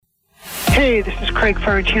Hey, this is Craig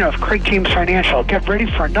Ferrantino of Craig James Financial. Get ready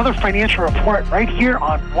for another financial report right here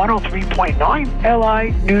on 103.9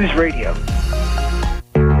 LI News Radio.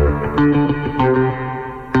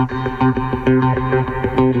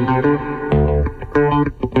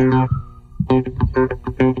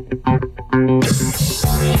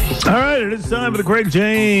 All right, it is time for the Craig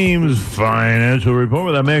James Financial Report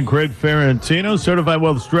with our man Craig Ferrantino, certified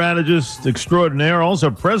wealth strategist extraordinaire, also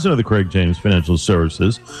president of the Craig James Financial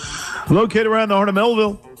Services, located around the heart of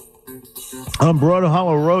Melville on Broad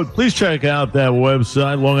Hollow Road. Please check out that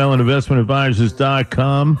website,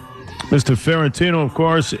 LongIslandInvestmentAdvisors.com. Mr. Ferrantino, of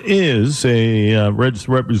course, is a registered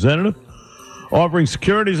representative offering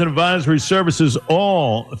securities and advisory services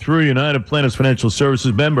all through United Planners Financial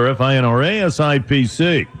Services, member FINRA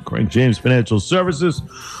SIPC. Craig James Financial Services,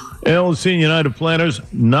 LLC, United Planners,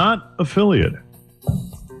 not affiliated.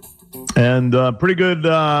 And pretty good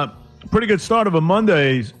start of a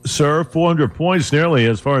Monday, sir. 400 points nearly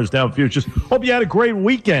as far as Dow futures. Hope you had a great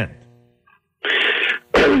weekend.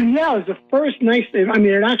 Yeah, it was the first nice day. I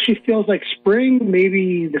mean, it actually feels like spring.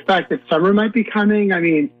 Maybe the fact that summer might be coming. I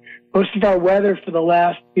mean, most of our weather for the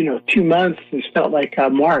last, 2 months has felt like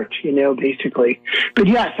March, basically. But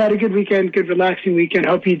yes, had a good weekend, good relaxing weekend.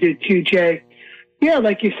 Hope you did too, Jay. Yeah,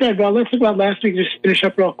 like you said, well, let's talk about last week. Just finish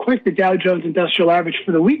up real quick. The Dow Jones Industrial Average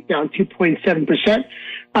for the week down 2.7%.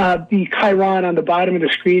 The Chiron on the bottom of the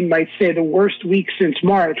screen might say the worst week since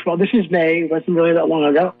March. Well, this is May. It wasn't really that long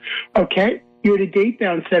ago. Okay. Year to date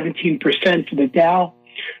down 17% for the Dow.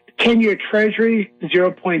 10-year Treasury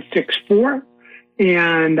 0.64.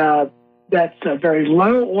 And that's very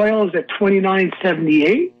low. Oil is at $29.78.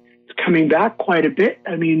 It's coming back quite a bit.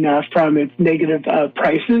 I mean, from its negative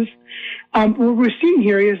prices. What we're seeing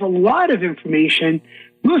here is a lot of information.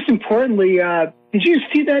 Most importantly, did you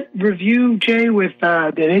see that review, Jay, with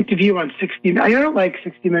that interview on 60? I don't like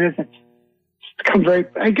 60 Minutes. It's become very,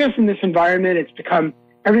 I guess in this environment,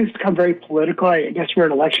 everything's become very political. I guess we're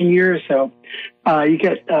in election year, so you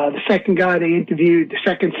get the second guy they interviewed, the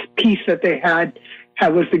second piece that they had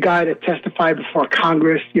was the guy that testified before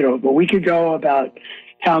Congress, a week ago about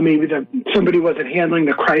how maybe somebody wasn't handling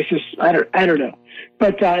the crisis. I don't know.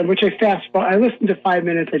 But which I listened to 5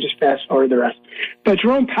 minutes. I just fast forward the rest. But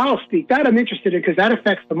Jerome Powell speak, that I'm interested in because that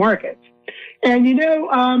affects the markets. And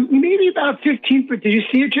maybe about 15. Did you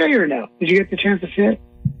see it, Jay, or no? Did you get the chance to see it?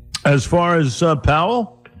 As far as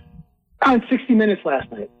Powell? On 60 Minutes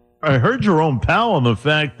last night. I heard Jerome Powell on the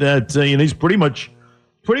fact that he's pretty much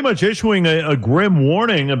issuing a grim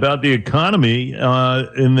warning about the economy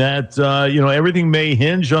in that everything may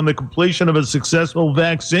hinge on the completion of a successful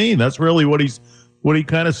vaccine. That's really what he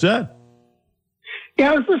kind of said.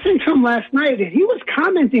 Yeah, I was listening to him last night, and he was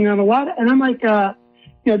commenting on a lot, and I'm like,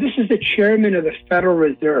 this is the chairman of the Federal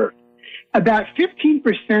Reserve. About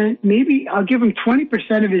 15%, maybe I'll give him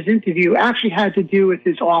 20% of his interview actually had to do with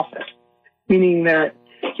his office, meaning that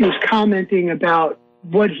he was commenting about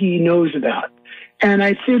what he knows about. And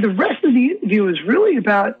I'd say the rest of the interview is really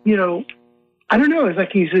about, I don't know, it's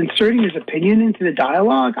like he's inserting his opinion into the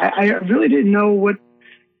dialogue. I really didn't know what,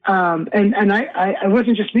 and I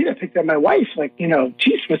wasn't just me that picked up. My wife, like,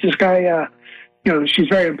 geez, what's this guy, she's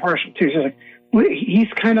very impartial too. She's like, he's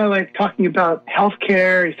kind of like talking about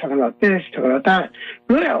healthcare. He's talking about this, talking about that.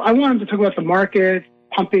 Really, I want him to talk about the market,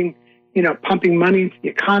 pumping money into the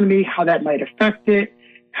economy, how that might affect it,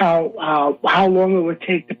 how long it would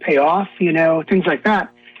take to pay off, things like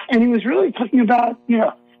that. And he was really talking about,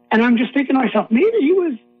 and I'm just thinking to myself, maybe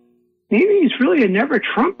he's really a never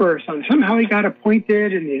Trumper or something. Somehow he got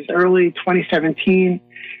appointed in his early 2017.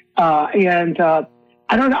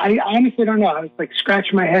 I don't know. I honestly don't know. I was like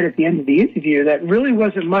scratching my head at the end of the interview. That really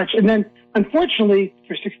wasn't much. And then, unfortunately,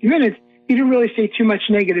 for 60 Minutes, he didn't really say too much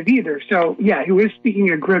negative either. So, yeah, he was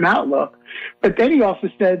speaking a grim outlook. But then he also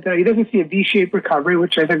said that he doesn't see a V-shaped recovery,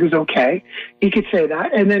 which I think is okay. He could say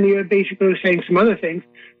that. And then he basically was saying some other things.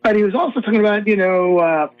 But he was also talking about,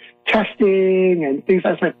 testing and things.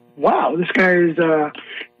 I was like, wow, this guy is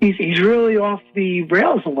he's really off the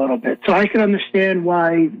rails a little bit. So I can understand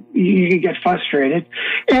why you could get frustrated.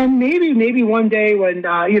 And maybe one day when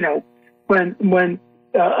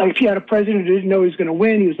if he had a president who didn't know he was going to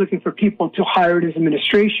win, he was looking for people to hire in his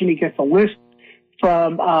administration. He gets a list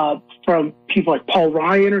from people like Paul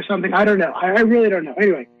Ryan or something. I don't know. I really don't know.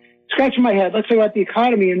 Anyway, scratching my head. Let's talk about the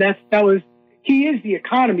economy, and he is the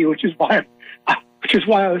economy, which is why I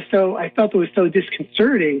felt it was so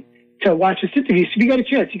disconcerting to watch this interview. So if you got a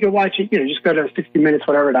chance, you can watch it. Just go to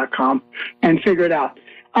 60minuteswhatever.com and figure it out.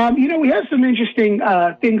 We have some interesting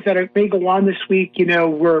things that may go on this week.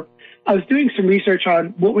 I was doing some research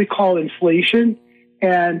on what we call inflation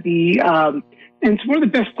and the And it's one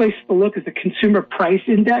of the best places to look is the Consumer Price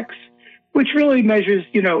Index, which really measures,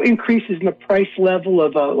 increases in the price level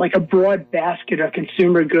of a broad basket of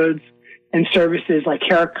consumer goods and services like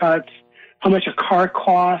haircuts, how much a car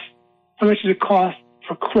costs, how much does it cost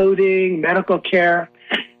for clothing, medical care.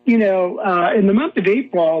 In the month of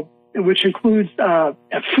April, which includes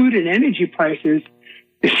food and energy prices,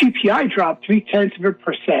 the CPI dropped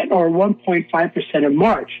 0.3% or 1.5% in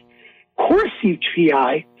March. Core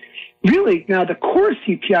CPI, really, now the core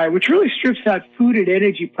CPI, which really strips out food and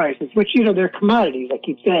energy prices, which, they're commodities, I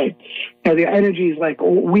keep saying. The energy is like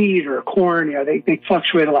wheat or corn, they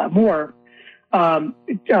fluctuate a lot more. Really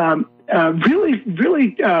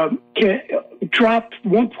dropped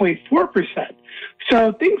 1.4%.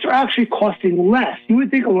 So things are actually costing less. You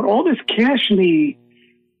would think with all the cash in the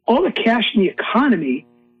economy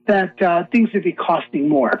that things would be costing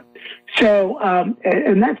more. So and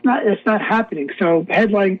it's not happening. So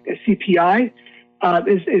headline CPI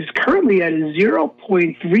is currently at a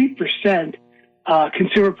 0.3%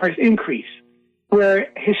 consumer price increase,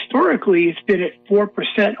 where historically it's been at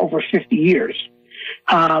 4% over 50 years.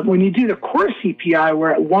 When you do the core CPI,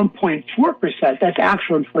 we're at 1.4%. That's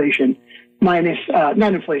actual inflation minus,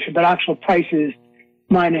 not inflation, but actual prices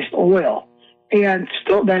minus oil. And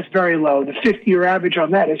still, that's very low. The 50-year average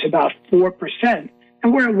on that is about 4%,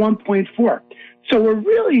 and we're at 1.4. So we're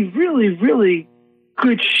really, really, really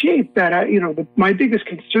good shape. That my biggest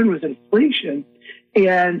concern was inflation,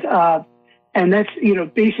 and that's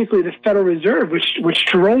basically the Federal Reserve, which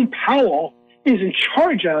Jerome Powell is in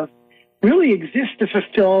charge of, really exists to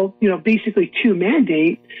fulfill basically two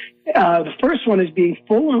mandates. The first one is being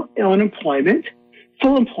full employment,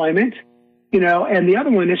 and the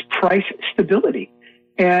other one is price stability.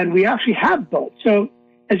 And we actually have both. So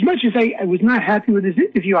as much as I was not happy with this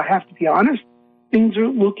interview, I have to be honest, things are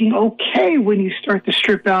looking okay when you start to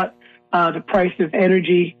strip out the price of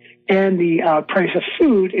energy and the price of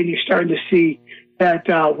food, and you're starting to see that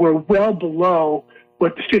we're well below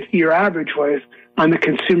what the 50-year average was on the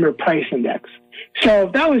Consumer Price Index. So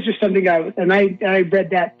that was just something I read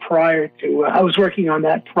that prior to, I was working on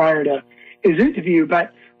that prior to his interview,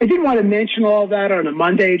 but I did want to mention all that on a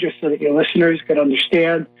Monday just so that your listeners could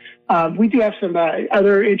understand. We do have some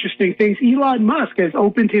other interesting things. Elon Musk has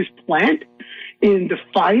opened his plant in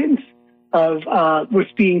defiance of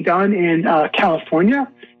what's being done in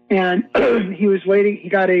California. And he was waiting. He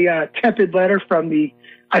got a tepid letter from the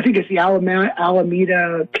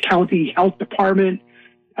Alameda County Health Department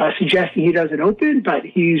suggesting he doesn't open, but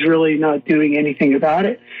he's really not doing anything about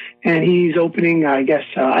it. And he's opening, I guess,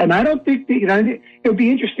 and I don't think it would be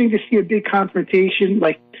interesting to see a big confrontation,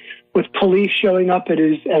 like with police showing up at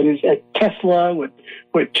Tesla with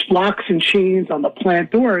locks and chains on the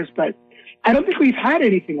plant doors. But I don't think we've had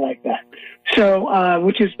anything like that. So,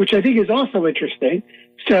 which I think is also interesting.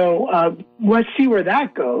 So let's see where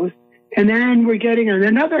that goes. And then we're getting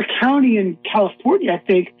another county in California, I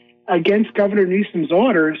think, against Governor Newsom's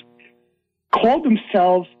orders, called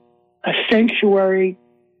themselves a sanctuary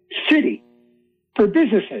city for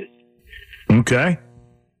businesses. Okay.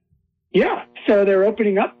 Yeah. So they're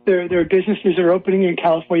opening up. Their businesses are opening in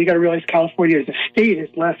California. You got to realize California as a state has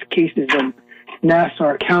less cases than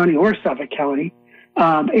Nassau County or Suffolk County.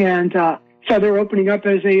 So they're opening up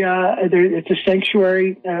as it's a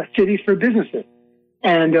sanctuary city for businesses.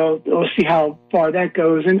 And we'll see how far that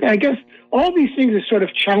goes. And I guess all these things are sort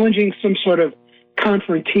of challenging some sort of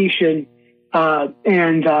confrontation,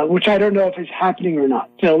 which I don't know if it's happening or not.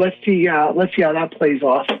 So let's see how that plays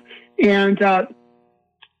off. And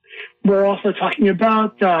we're also talking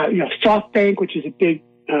about SoftBank, which is a big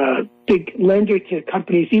lender to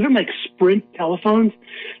companies, even like Sprint telephones.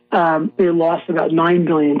 They lost about $9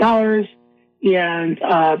 billion,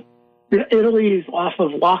 and Italy is off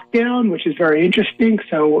of lockdown, which is very interesting.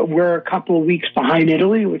 So we're a couple of weeks behind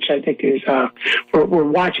Italy, which I think is we're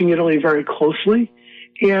watching Italy very closely.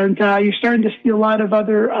 And you're starting to see a lot of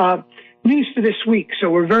other news for this week. So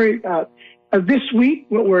we're very this week,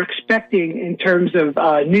 what we're expecting in terms of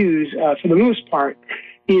news, for the most part,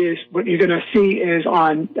 is what you're going to see is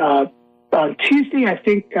on Tuesday. I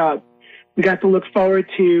think we got to look forward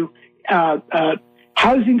to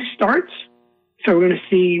housing starts. So we're going to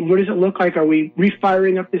see, what does it look like? Are we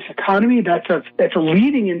refiring up this economy? That's a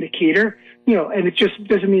leading indicator, and it just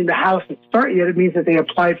doesn't mean the house has started yet. It means that they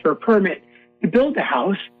applied for a permit to build a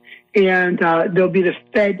house, and there'll be the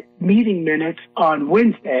Fed meeting minutes on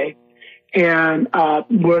Wednesday, and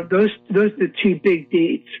those are the two big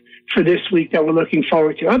dates for this week that we're looking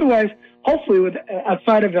forward to. Otherwise, hopefully,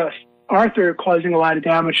 outside of Arthur causing a lot of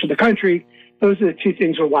damage to the country, those are the two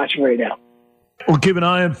things we're watching right now. We'll keep an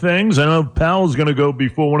eye on things. I know Powell's going to go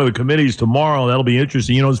before one of the committees tomorrow. That'll be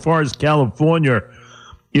interesting. As far as California,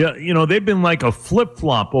 yeah, they've been like a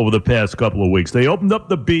flip-flop over the past couple of weeks. They opened up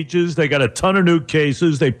the beaches. They got a ton of new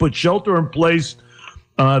cases. They put shelter in place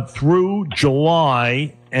through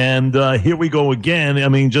July. And here we go again. I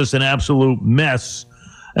mean, just an absolute mess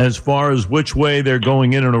as far as which way they're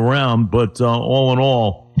going in and around. But all in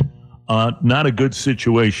all, not a good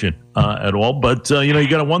situation at all. But, you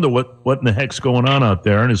got to wonder what in the heck's going on out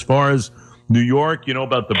there. And as far as New York,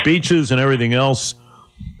 about the beaches and everything else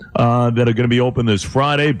that are going to be open this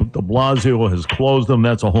Friday, but de Blasio has closed them.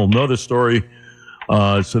 That's a whole nother story.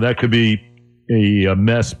 So that could be a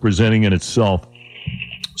mess presenting in itself.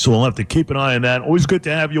 So we'll have to keep an eye on that. Always good to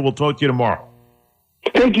have you. We'll talk to you tomorrow.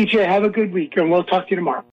 Thank you, Jay. Have a good week, and we'll talk to you tomorrow.